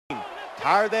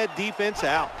Tire that defense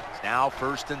out. It's now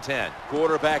 1st and 10.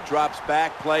 Quarterback drops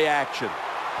back, play action.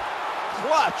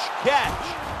 Clutch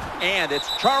catch. And it's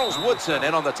Charles Woodson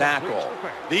in on the tackle.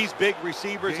 These big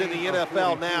receivers in the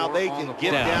NFL now, they can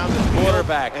get down the the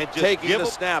quarterback and just taking the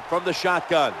snap from the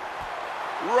shotgun.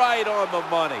 Right on the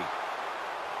money.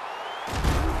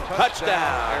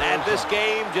 Touchdown. And this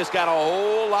game just got a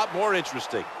whole lot more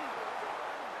interesting.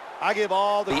 I give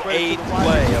all the credit to the 8th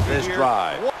play of this here.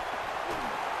 drive.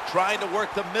 Trying to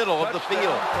work the middle of the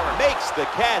field. Makes the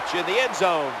catch in the end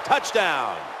zone.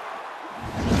 Touchdown.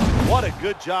 What a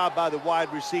good job by the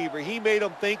wide receiver. He made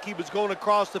him think he was going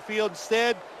across the field.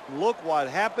 Instead, look what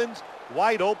happens.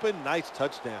 Wide open, nice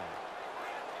touchdown.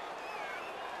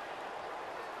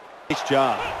 Nice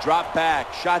job. Drop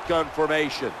back, shotgun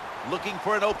formation. Looking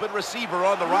for an open receiver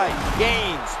on the right.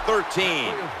 Gains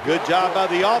 13. Good job by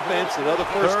the offense. Another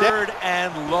first down. 3rd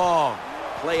and long.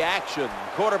 Play action.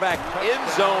 Quarterback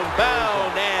end zone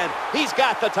bound, and he's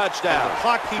got the touchdown. The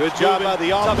clock keeps Good job by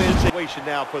the offense. Situation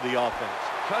now for the offense.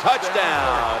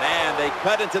 Touchdown, and they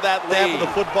cut into that lead. Snap of the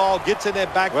football, gets in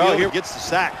that backfield, here gets the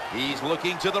sack. He's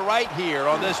looking to the right here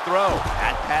on this throw.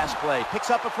 That pass play picks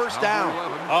up a first down.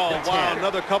 Oh, wow,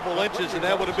 another couple inches, and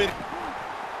that would have been...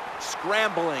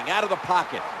 Scrambling out of the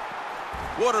pocket.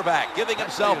 Quarterback giving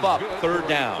himself up. 3rd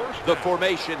down. The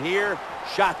formation here,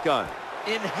 shotgun.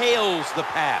 Inhales the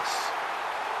pass.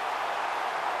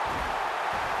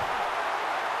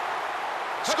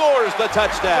 Scores the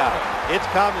touchdown. It's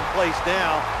commonplace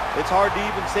now. It's hard to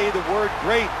even say the word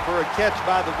great for a catch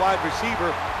by the wide receiver.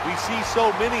 We see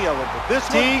so many of them, but this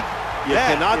one, you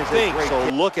cannot think, so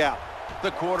look out.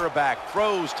 The quarterback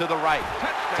throws to the right.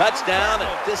 Touchdown, and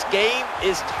this game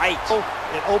is tight.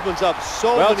 It opens up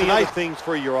so many other things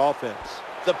for your offense.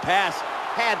 The pass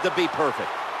had to be perfect.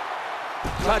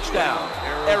 Touchdown,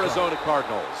 Arizona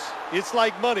Cardinals. It's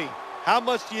like money. How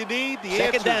much do you need? The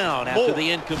 2nd down after the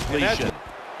incompletion.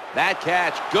 That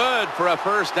catch, good for a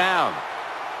first down.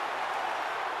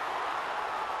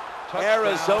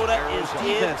 Arizona is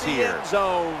in the end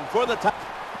zone for the touchdown.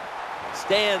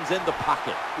 Stands in the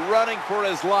pocket, running for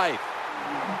his life.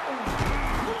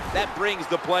 That brings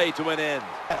the play to an end.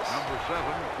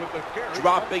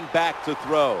 Dropping back to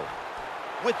throw.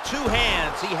 With 2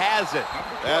 hands, he has it.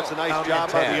 That's a nice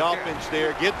job by the offense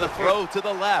there. Get the throw to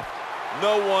the left.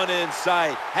 No one in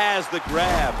sight. Has the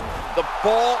grab. The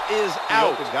ball is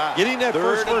out. Getting that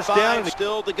first down.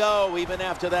 Still to go even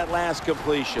after that last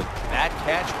completion. That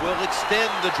catch will extend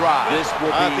the drive. This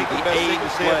will be the 8th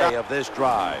play of this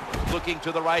drive. Looking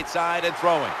to the right side and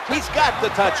throwing. He's got the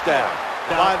touchdown.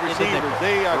 The wide receivers,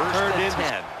 they are turned in.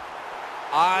 10.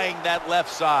 Eyeing that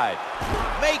left side.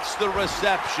 Makes the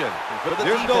reception.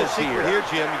 There's no secret here,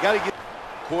 Jim. You got to get.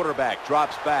 Quarterback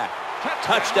drops back.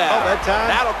 Touchdown. Oh, that time.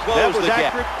 That'll close the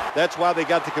gap. That's why they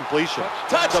got the completion.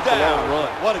 Touchdown. Run.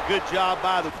 What a good job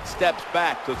by the... Steps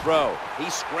back to throw.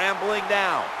 He's scrambling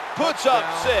down. Puts up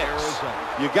 6.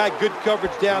 You got good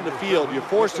coverage down the field. You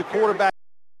force the quarterback.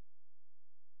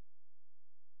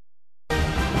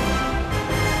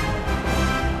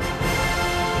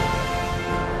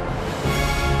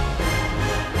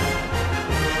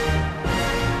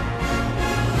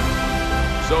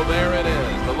 So there it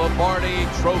is, the Lombardi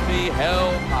Trophy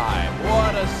held high.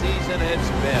 What a season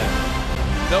it's been.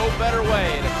 No better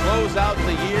way to close out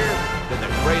the year than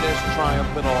the greatest triumph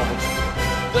in all of sports.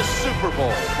 The Super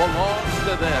Bowl belongs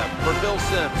to them. For Bill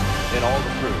Sims and all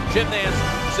the crew, Jim Nance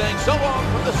saying so long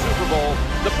from the Super Bowl.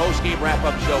 The post-game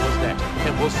wrap-up show is next,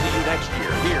 and we'll see you next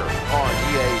year